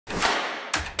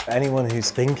Anyone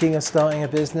who's thinking of starting a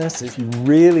business, if you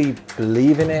really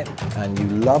believe in it and you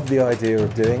love the idea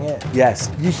of doing it, yes,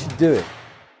 you should do it.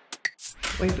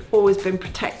 We've always been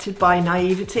protected by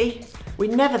naivety. We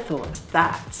never thought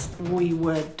that we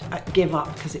would give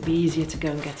up because it'd be easier to go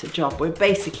and get a job. We're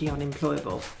basically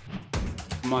unemployable.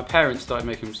 My parents started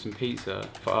making some pizza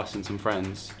for us and some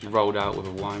friends. We rolled out with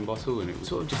a wine bottle and it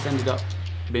sort of just ended up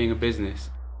being a business.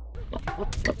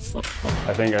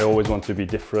 I think I always want to be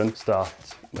different, start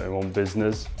my own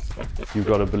business. You've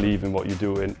got to believe in what you're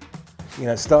doing. You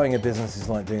know, starting a business is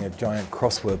like doing a giant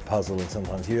crossword puzzle, and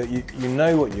sometimes you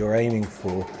know what you're aiming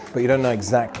for, but you don't know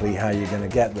exactly how you're going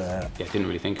to get there. Yeah, I didn't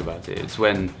really think about it. It's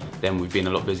when then we've been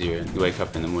a lot busier and you wake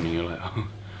up in the morning and you're like, oh,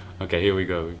 okay, here we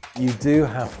go. You do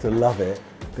have to love it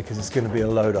because it's going to be a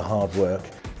load of hard work.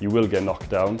 You will get knocked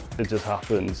down, it just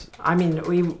happens. I mean,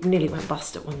 we nearly went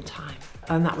bust at one time,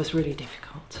 and that was really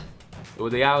difficult.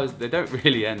 Well, the hours, they don't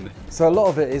really end. So a lot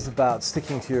of it is about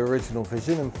sticking to your original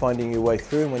vision and finding your way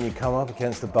through, and when you come up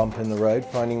against a bump in the road,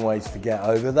 finding ways to get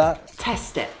over that.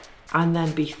 Test it and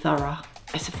then be thorough.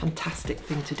 It's a fantastic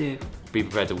thing to do. Be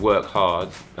prepared to work hard,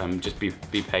 just be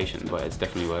patient, but it's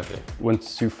definitely worth it.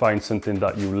 Once you find something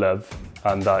that you love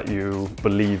and that you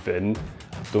believe in,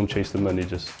 don't chase the money,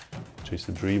 just chase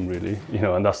the dream really, you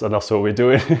know, and that's what we're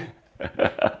doing.